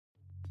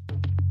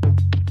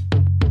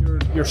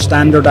you're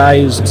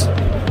standardized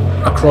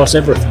across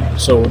everything.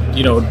 So,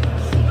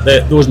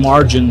 those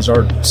margins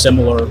are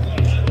similar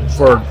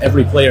for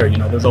every player.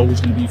 There's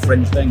always going to be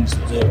fringe things.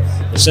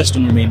 The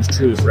system remains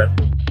true for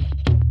everyone.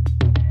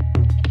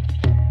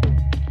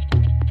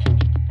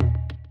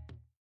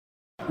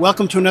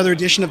 Welcome to another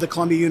edition of the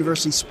Columbia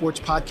University Sports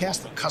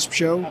Podcast, the Cusp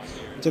Show.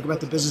 We talk about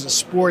the business of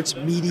sports,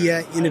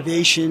 media,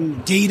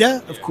 innovation,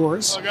 data, of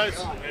course.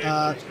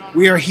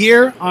 We are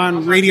here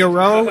on Radio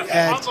Row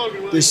at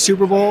the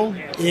Super Bowl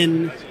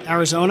in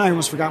Arizona. I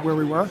almost forgot where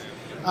we were.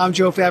 I'm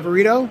Joe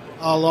Favorito,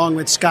 along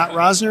with Scott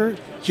Rosner.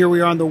 Here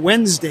we are on the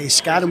Wednesday,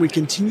 Scott, and we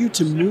continue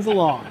to move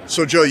along.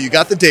 So, Joe, you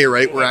got the day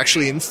right. We're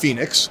actually in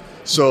Phoenix.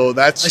 So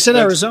I said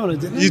Arizona,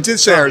 didn't I? You did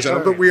say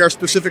Arizona, but we are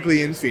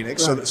specifically in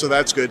Phoenix, right. so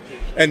that's good.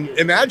 And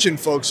imagine,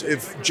 folks,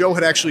 if Joe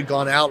had actually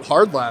gone out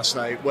hard last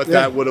night, what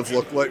that would have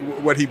looked like,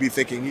 what he'd be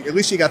thinking. At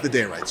least you got the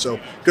day right. So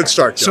good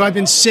start, Joe. So I've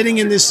been sitting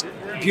in this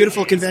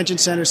beautiful convention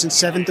center since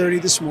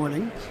 7:30 this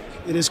morning.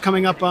 It is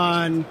coming up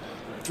on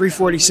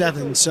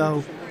 3:47.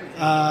 So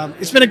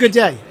it's been a good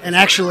day, and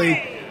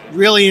actually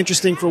really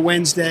interesting for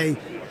Wednesday.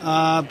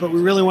 But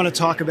we really want to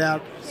talk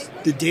about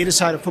the data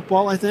side of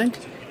football, I think,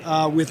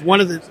 with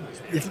one of the,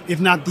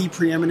 if not the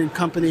preeminent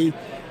company,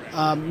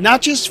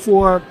 not just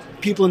for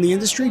people in the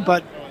industry,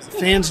 but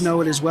fans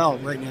know it as well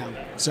right now.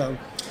 So,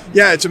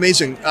 yeah, it's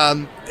amazing.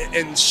 And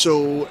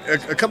so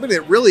a company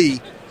that really,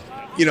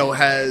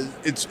 has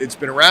it's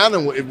been around,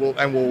 and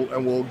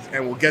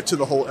we'll get to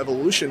the whole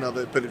evolution of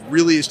it, but it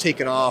really has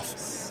taken off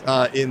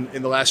in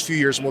the last few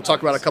years, and we'll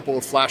talk about a couple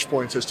of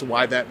flashpoints as to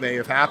why that may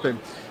have happened.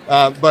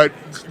 But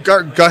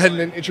go ahead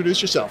and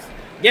introduce yourself.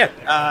 Yeah,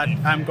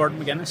 I'm Gordon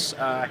McGuinness,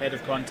 head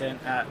of content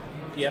at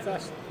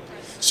PFF.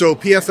 So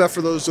PFF,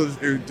 for those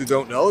who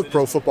don't know,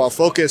 Pro Football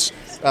Focus.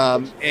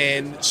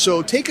 And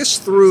so take us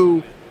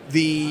through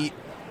the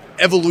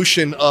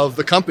evolution of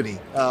the company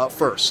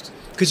first.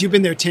 Because you've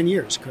been there 10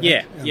 years,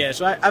 correct? Yeah.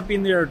 So I've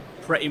been there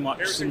pretty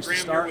much since the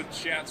start.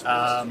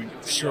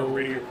 So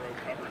the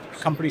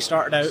company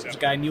started out, this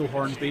guy Neil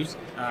Hornsby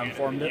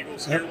formed it.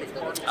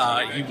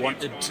 He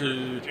wanted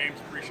to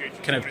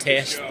kind of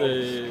test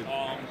the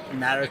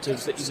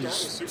narratives that he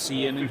was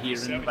seeing and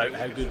hearing about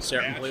how good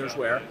certain players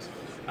were.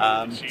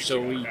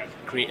 So we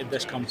created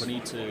this company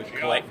to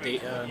collect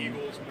data and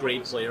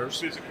grade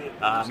players.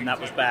 And that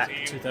was back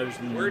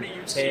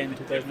 2010,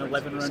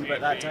 2011, around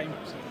about that time.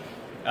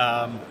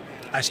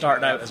 I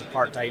started out as a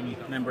part-time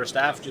member of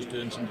staff, just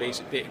doing some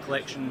basic data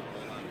collection.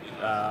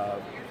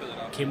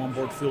 Came on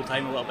board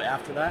full-time a little bit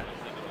after that.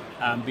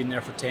 Been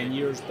there for 10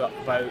 years, but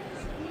I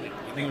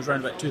think it was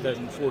around about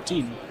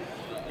 2014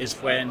 is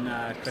when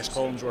Chris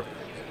Collinsworth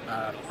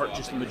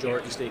purchased the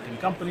majority stake in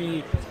the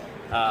company.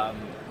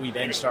 We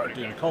then started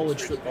doing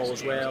college football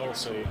as well,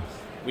 so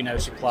we now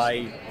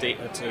supply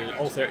data to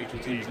all 32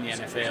 teams in the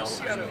NFL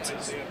and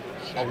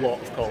a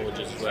lot of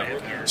colleges as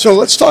well. So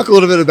let's talk a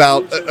little bit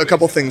about a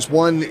couple things.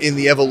 One, in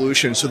the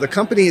evolution. So the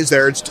company is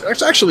there.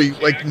 It's actually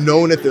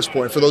known at this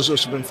point for those of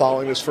us who've been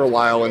following this for a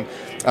while. And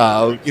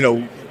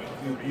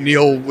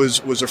Neil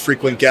was a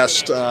frequent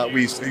guest.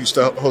 We used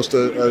to host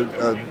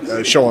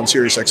a show on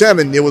Sirius XM,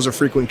 and Neil was a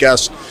frequent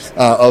guest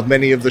of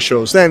many of the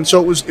shows then.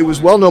 So it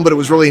was well known, but it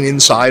was really an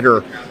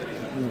insider,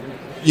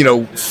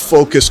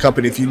 focused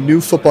company. If you knew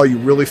football, you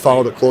really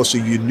followed it closely.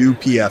 You knew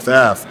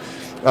PFF.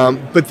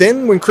 But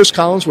then when Chris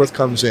Collinsworth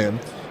comes in,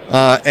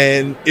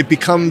 and it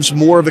becomes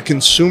more of a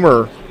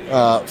consumer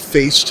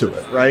face to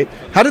it, right?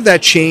 How did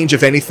that change,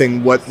 if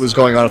anything, what was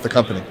going on at the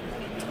company?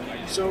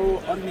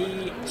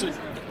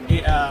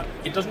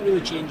 It doesn't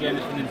really change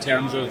anything in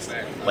terms of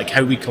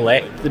how we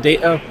collect the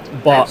data,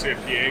 but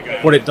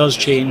what it does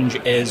change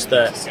is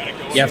that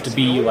you have to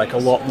be a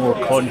lot more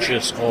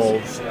conscious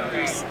of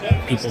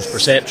people's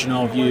perception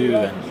of you,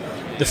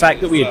 and the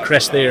fact that we had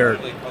Chris there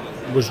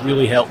was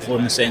really helpful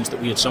in the sense that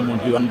we had someone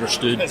who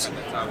understood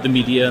the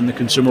media and the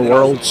consumer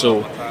world,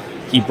 so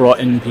he brought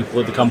in people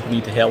at the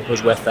company to help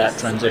us with that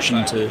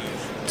transition to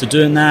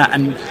doing that.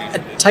 And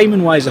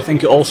timing wise, I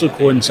think it also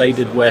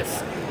coincided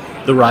with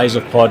the rise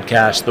of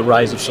podcasts, the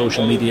rise of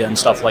social media and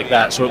stuff like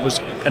that. So it was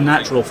a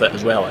natural fit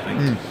as well, I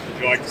think.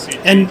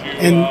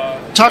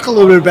 And talk a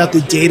little bit about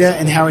the data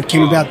and how it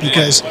came about,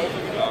 because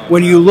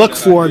when you look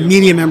for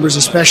media members,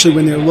 especially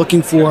when they're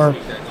looking for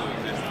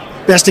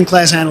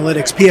best-in-class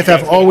analytics,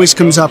 PFF always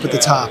comes up at the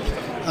top.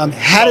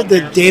 How did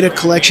the data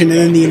collection and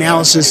then the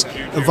analysis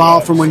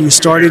evolve from when you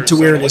started to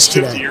where it is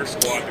today?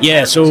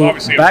 Yeah, so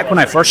back when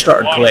I first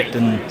started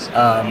collecting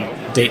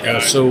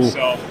data, so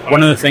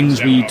one of the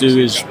things we do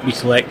is we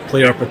collect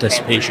player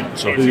participation,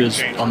 so who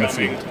is on the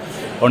field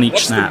on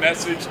each snap.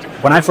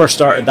 When I first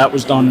started, that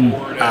was done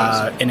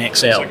in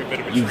Excel.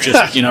 You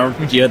just, you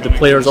had the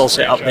players all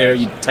set up there,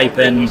 you type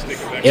in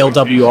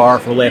LWR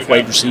for left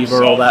wide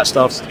receiver, all that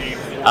stuff.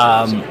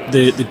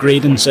 The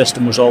grading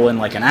system was all in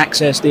an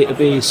Access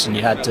database, and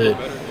you had to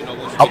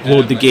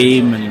upload the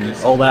game and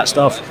all that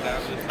stuff.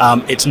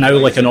 It's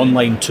now an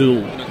online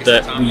tool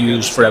that we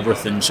use for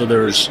everything. So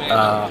there's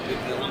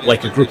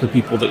a group of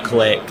people that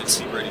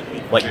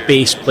collect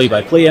base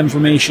play-by-play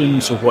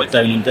information, so what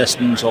down and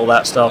distance, all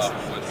that stuff,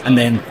 and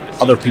then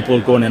other people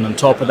are going in on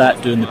top of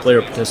that, doing the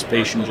player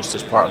participation just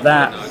as part of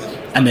that,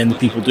 and then the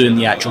people doing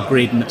the actual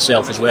grading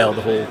itself as well,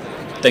 the whole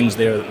things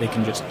there that they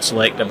can just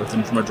select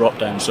everything from a drop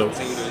down. So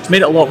it's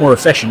made it a lot more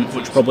efficient,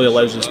 which probably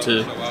allows us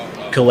to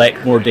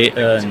collect more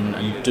data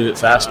and do it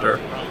faster.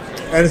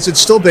 And is it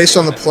still based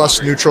on the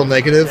plus, neutral,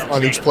 negative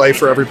on each play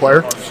for every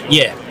player?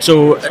 Yeah,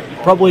 so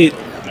probably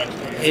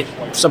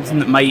something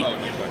that might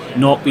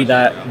not be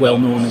that well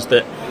known is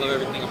that,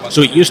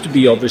 so it used to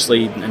be,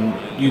 obviously, and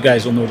you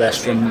guys will know this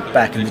from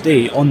back in the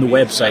day, on the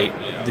website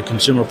the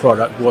consumer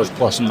product was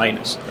plus and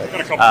minus,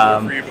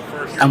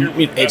 and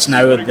it's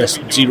now this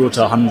 0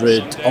 to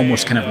 100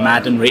 almost kind of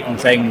Madden rating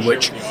thing,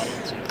 which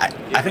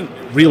I think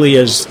really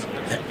is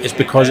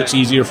because it's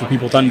easier for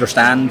people to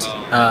understand.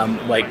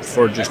 Like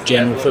for just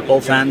general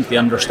football fans, they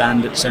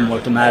understand it's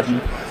similar to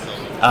Madden,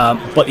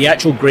 but the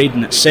actual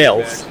grading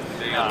itself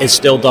is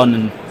still done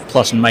in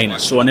plus and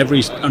minus. So on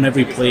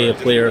every play, a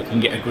player can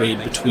get a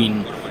grade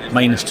between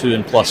 -2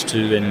 and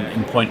 +2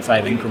 in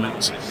 0.5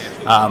 increments,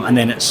 and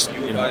then it's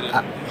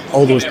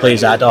all those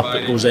plays add up.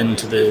 It goes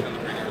into the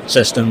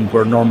system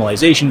where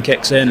normalization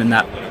kicks in, and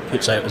that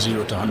puts out a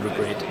 0 to 100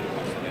 grade.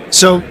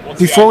 So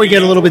before we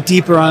get a little bit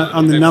deeper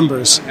on the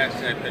numbers,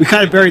 we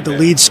kind of buried the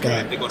lead,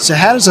 Scott. So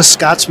how does a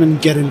Scotsman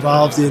get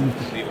involved in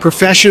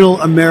professional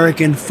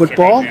American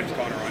football?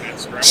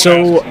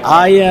 So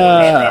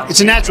it's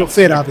a natural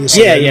fit,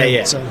 obviously.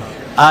 Yeah. So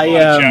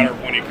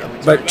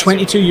about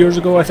 22 years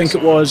ago, I think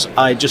it was,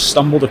 I just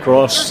stumbled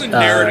across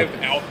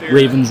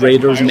Ravens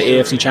Raiders in the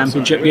AFC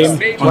Championship game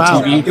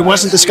on TV. It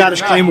wasn't the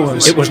Scottish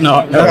Claymores. It was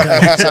not. No.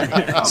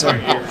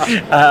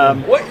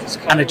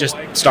 And I just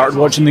started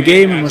watching the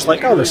game and was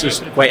like, oh, this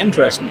is quite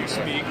interesting.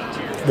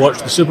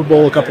 Watched the Super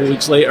Bowl a couple of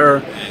weeks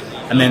later,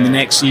 and then the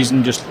next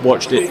season just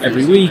watched it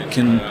every week,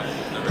 and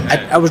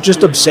I was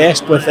just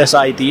obsessed with this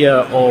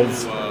idea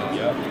of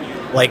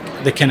like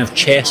the kind of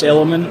chess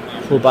element,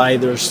 whereby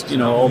there's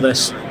all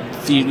this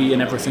theory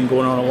and everything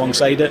going on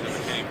alongside it,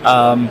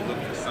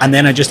 and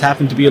then I just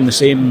happened to be on the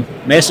same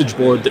message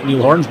board that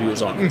Neil Hornsby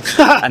was on,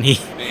 and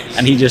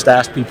he just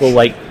asked people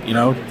like,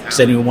 does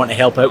anyone want to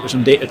help out with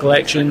some data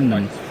collection?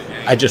 And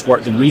I just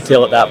worked in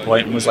retail at that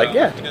point and was like,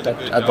 yeah,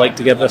 I'd like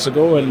to give this a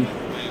go, and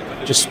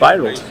just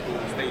spiraled.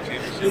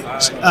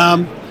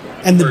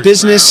 And the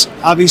business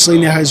obviously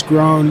now has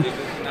grown.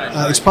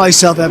 It's probably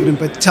self-evident,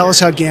 but tell us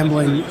how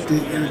gambling,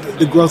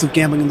 the growth of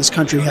gambling in this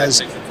country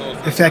has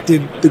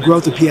affected the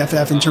growth of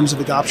PFF in terms of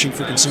adoption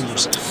for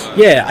consumers.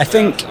 Yeah, I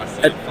think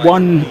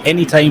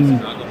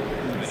anytime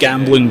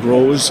gambling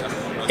grows,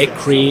 it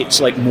creates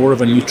like more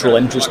of a neutral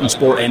interest in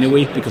sport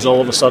anyway, because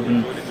all of a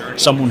sudden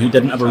someone who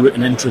didn't have a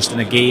rooting interest in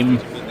a game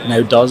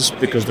now does,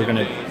 because they're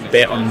going to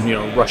bet on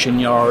rushing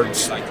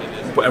yards,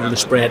 whatever the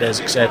spread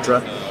is,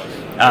 etc.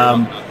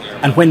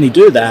 And when they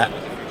do that,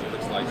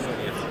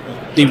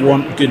 they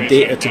want good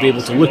data to be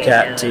able to look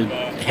at to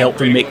help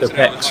them make their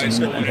picks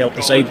and help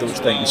decide those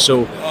things.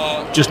 So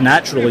just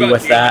naturally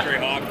with that,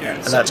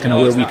 that's kind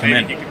of where we come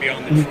in.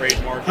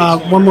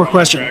 One more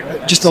question,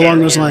 just along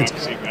those lines.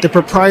 The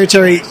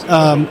proprietary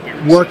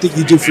work that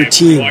you do for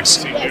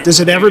teams, does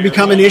it ever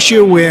become an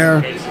issue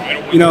where,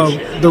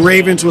 the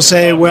Ravens will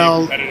say,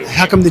 well,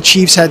 how come the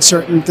Chiefs had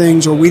certain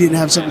things or we didn't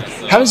have something?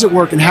 How does it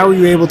work, and how are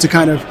you able to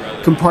kind of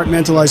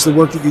compartmentalize the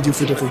work that you do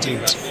for different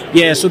teams?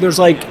 Yeah, so there's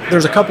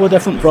a couple of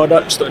different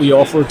products that we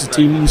offer to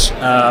teams,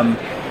 and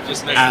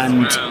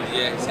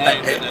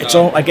it's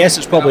all, I guess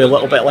it's probably a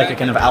little bit like a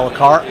kind of a la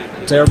carte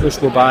service,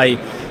 whereby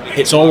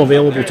it's all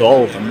available to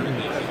all of them.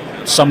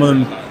 Some of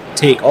them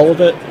take all of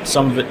it,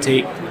 some of it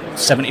take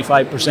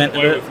 75%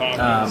 of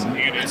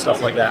it,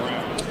 stuff like that.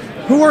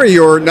 Who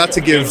are not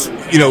to give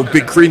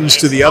big credence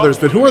to the others,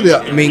 but who are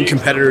the main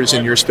competitors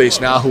in your space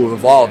now who have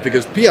evolved?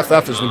 Because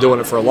PFF has been doing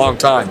it for a long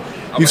time.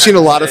 You've seen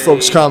a lot of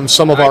folks come,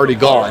 some have already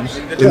gone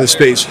in the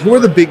space. Who are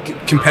the big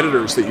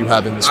competitors that you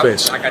have in the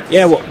space?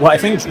 Yeah, what I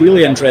think is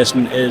really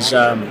interesting is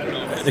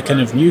the kind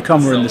of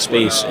newcomer in the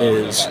space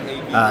is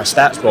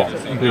StatsBomb,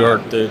 who are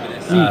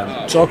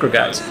the soccer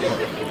guys.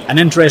 And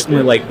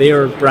interestingly, they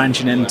are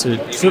branching into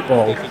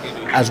football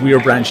as we are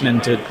branching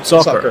into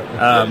soccer.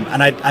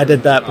 And I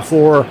did that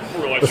before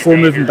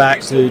moving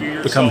back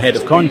to become head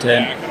of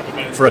content.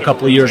 For a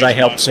couple of years, I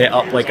helped set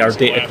up our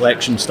data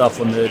collection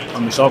stuff on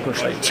the soccer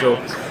side. So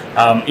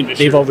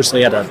they've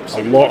obviously had a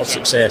lot of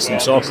success in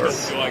soccer.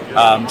 So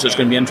it's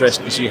going to be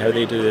interesting to see how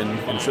they do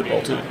in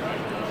football too.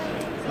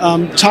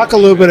 Talk a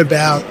little bit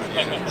about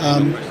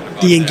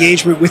the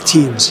engagement with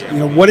teams.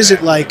 What is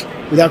it like,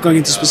 without going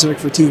into specific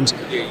for teams?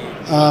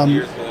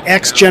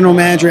 Ex general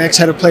manager, ex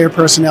head of player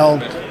personnel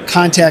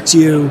contacts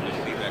you.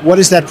 What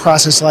is that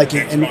process like,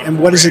 and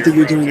what is it that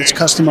you're doing that's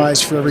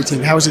customized for every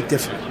team? How is it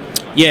different?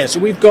 Yeah, so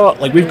we've got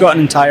an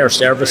entire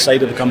service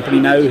side of the company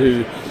now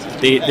who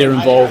they're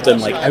involved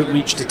in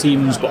outreach to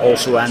teams, but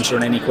also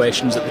answering any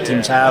questions that the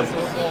teams have.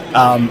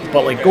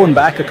 But going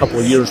back a couple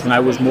of years when I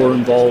was more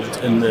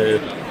involved in the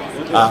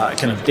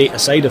kind of data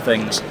side of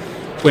things,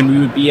 when we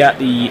would be at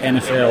the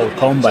NFL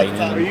Combine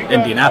in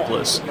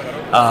Indianapolis,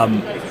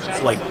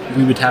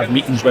 we would have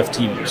meetings with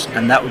teams,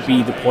 and that would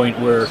be the point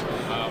where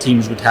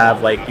teams would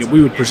have, like,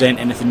 we would present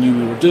anything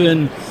new we were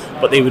doing,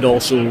 but they would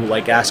also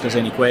like ask us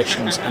any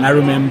questions. And I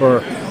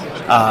remember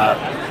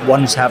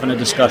once having a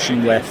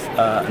discussion with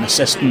an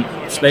assistant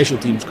special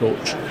teams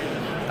coach,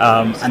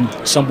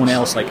 and someone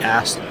else like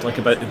asked like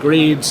about the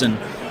grades, and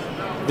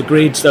the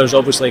grades, there's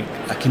obviously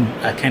a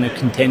kind of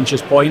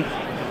contentious point.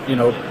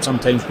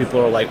 Sometimes people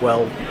are like,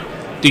 well,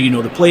 do you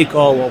know the play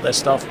call, all this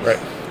stuff, right?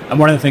 And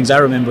one of the things I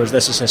remember is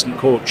this assistant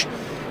coach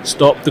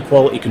stopped the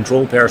quality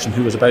control person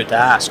who was about to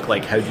ask,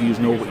 like, how do you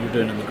know what you're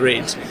doing in the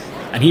grades?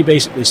 And he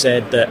basically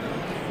said that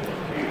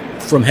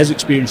from his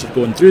experience of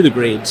going through the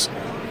grades,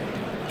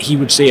 he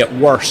would say at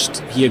worst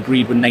he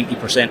agreed with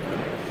 90%.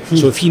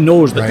 So if he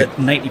knows that that's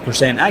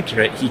 90%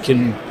 accurate, he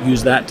can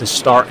use that to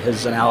start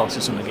his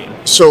analysis on the game.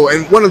 So,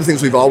 and one of the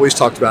things we've always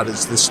talked about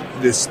is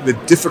the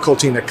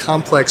difficulty in a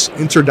complex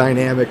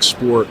interdynamic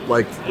sport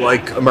like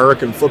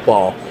American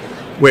football,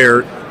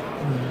 where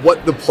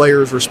what the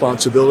player's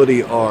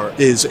responsibility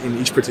is in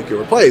each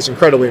particular play is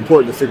incredibly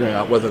important to figuring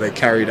out whether they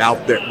carried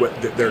out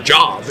their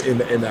job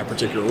in that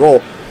particular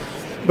role.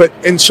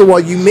 And so while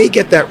you may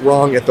get that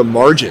wrong at the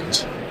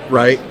margins,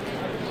 right,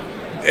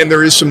 and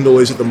there is some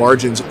noise at the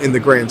margins, in the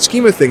grand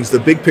scheme of things, the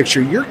big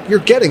picture, you're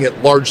getting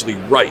it largely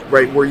right?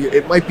 Where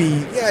it might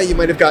be, you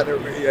might have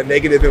gotten a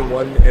negative in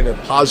one and a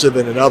positive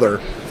in another,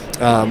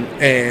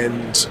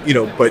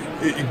 but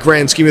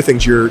grand scheme of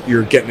things,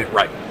 you're getting it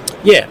right.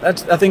 Yeah,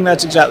 I think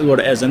that's exactly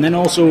what it is. And then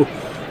also,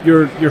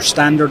 you're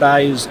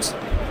standardized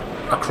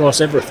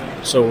across everything.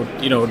 So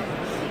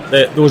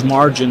those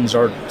margins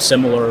are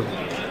similar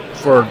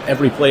for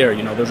every player.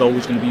 There's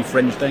always going to be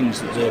fringe things.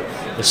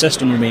 The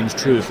system remains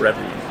true for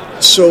everyone.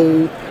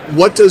 So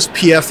what does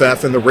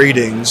PFF and the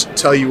ratings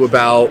tell you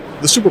about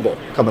the Super Bowl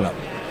coming up?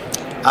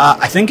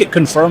 I think it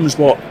confirms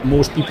what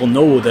most people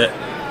know,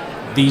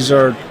 that these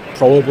are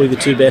probably the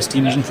two best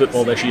teams in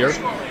football this year.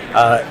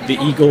 The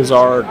Eagles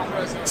are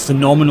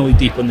phenomenally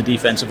deep on the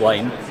defensive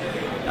line,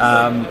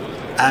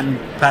 and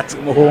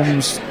Patrick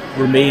Mahomes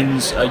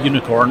remains a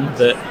unicorn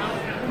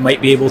that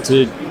might be able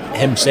to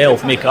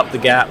himself make up the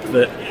gap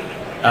that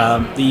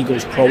the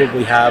Eagles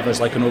probably have as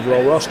like an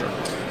overall roster.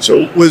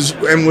 So was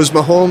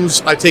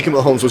Mahomes? I take it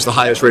Mahomes was the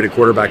highest rated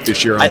quarterback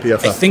this year on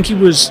PFF. I think he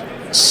was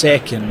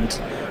second,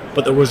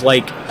 but there was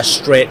like a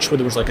stretch where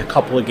there was like a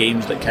couple of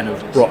games that kind of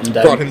brought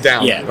him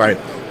down. Yeah, right.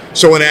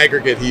 So in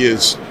aggregate, he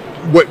is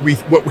what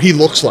he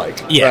looks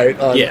like, right?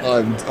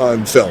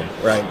 On film,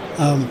 right?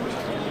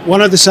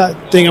 One other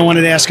thing I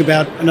wanted to ask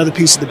about, another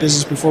piece of the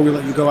business before we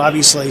let you go.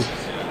 Obviously,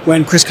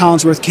 when Chris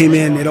Collinsworth came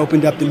in, it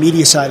opened up the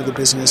media side of the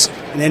business,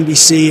 and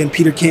NBC and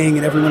Peter King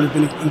and everyone have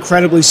been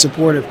incredibly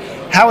supportive.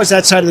 How has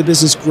that side of the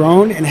business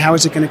grown, and how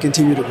is it going to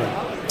continue to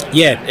grow?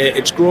 Yeah,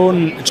 it's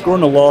grown. It's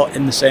grown a lot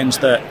in the sense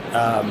that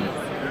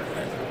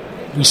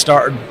we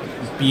started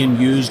being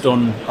used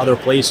on other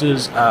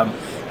places,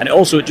 and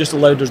it just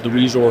allowed us the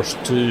resource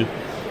to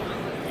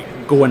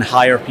go and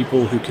hire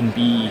people who can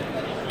be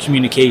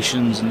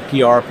communications and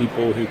PR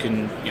people who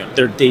can,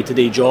 their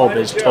day-to-day job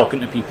is talking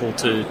to people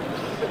to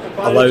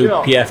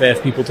allow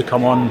PFF people to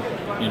come on,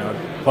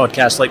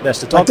 podcasts like this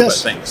to talk about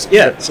things.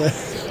 Yeah.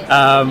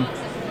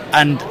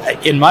 And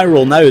in my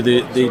role now,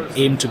 the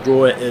aim to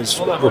grow it is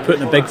we're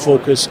putting a big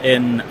focus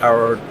in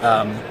our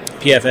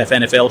PFF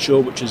NFL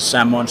show, which is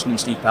Sam Monson and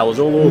Steve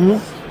Palazzolo.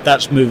 Mm-hmm.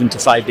 That's moving to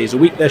 5 days a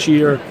week this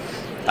year,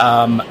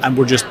 and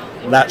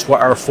that's what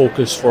our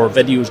focus for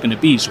video is going to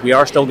be. So we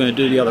are still going to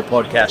do the other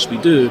podcasts we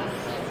do,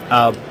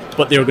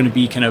 but they're going to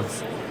be kind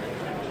of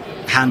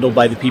handled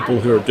by the people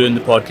who are doing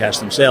the podcast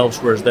themselves,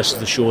 whereas this is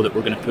the show that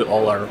we're going to put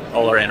all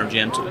our energy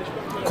into.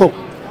 Cool.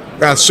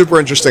 That's super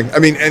interesting. I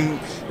mean, and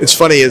it's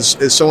funny,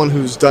 as someone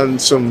who's done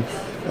some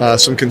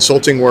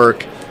consulting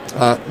work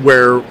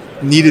where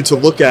needed to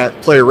look at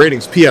player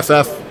ratings,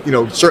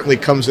 PFF, certainly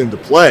comes into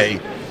play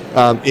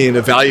in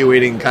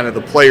evaluating kind of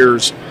the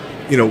players,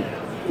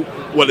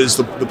 what is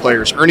the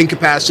player's earning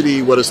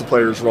capacity, what is the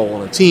player's role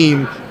on a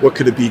team, what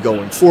could it be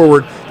going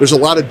forward. There's a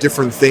lot of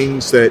different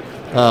things that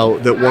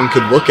one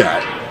could look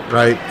at,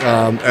 right?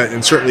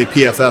 And certainly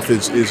PFF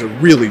is a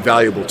really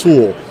valuable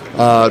tool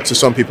to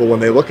some people when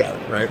they look at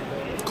it, right?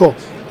 Cool.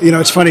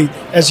 It's funny,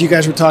 as you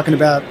guys were talking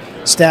about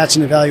stats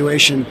and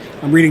evaluation,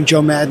 I'm reading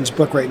Joe Madden's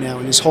book right now,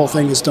 and his whole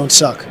thing is don't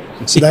suck.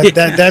 So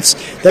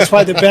that's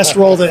probably the best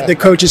role that the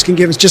coaches can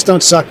give is just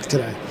don't suck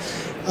today.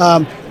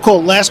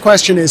 Cool. Last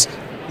question is,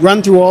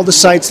 run through all the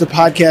sites, the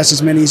podcast,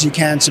 as many as you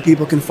can, so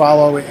people can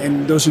follow,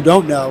 and those who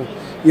don't know,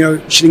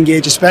 should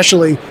engage,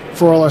 especially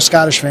for all our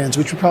Scottish fans,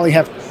 which we probably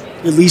have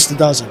at least a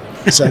dozen.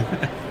 So,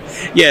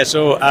 yeah.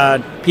 So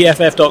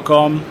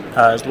pff.com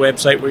is the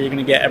website where you're going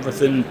to get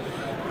everything.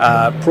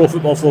 Pro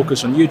Football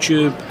Focus on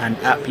YouTube and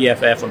at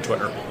PFF on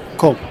Twitter.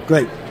 Cool.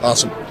 Great.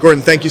 Awesome.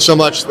 Gordon, thank you so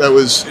much. That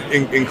was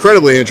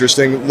incredibly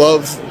interesting.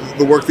 Love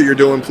the work that you're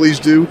doing. Please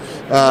do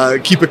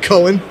keep it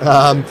going.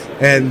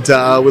 And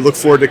we look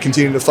forward to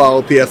continuing to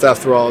follow PFF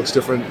through all its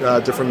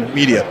different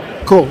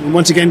media. Cool. And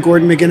once again,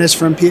 Gordon McGuinness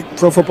from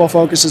Pro Football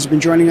Focus has been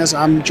joining us.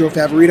 I'm Joe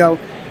Favorito,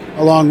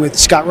 along with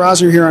Scott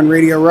Rosner here on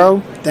Radio Row.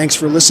 Thanks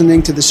for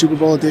listening to the Super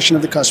Bowl edition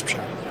of The Cusp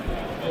Show.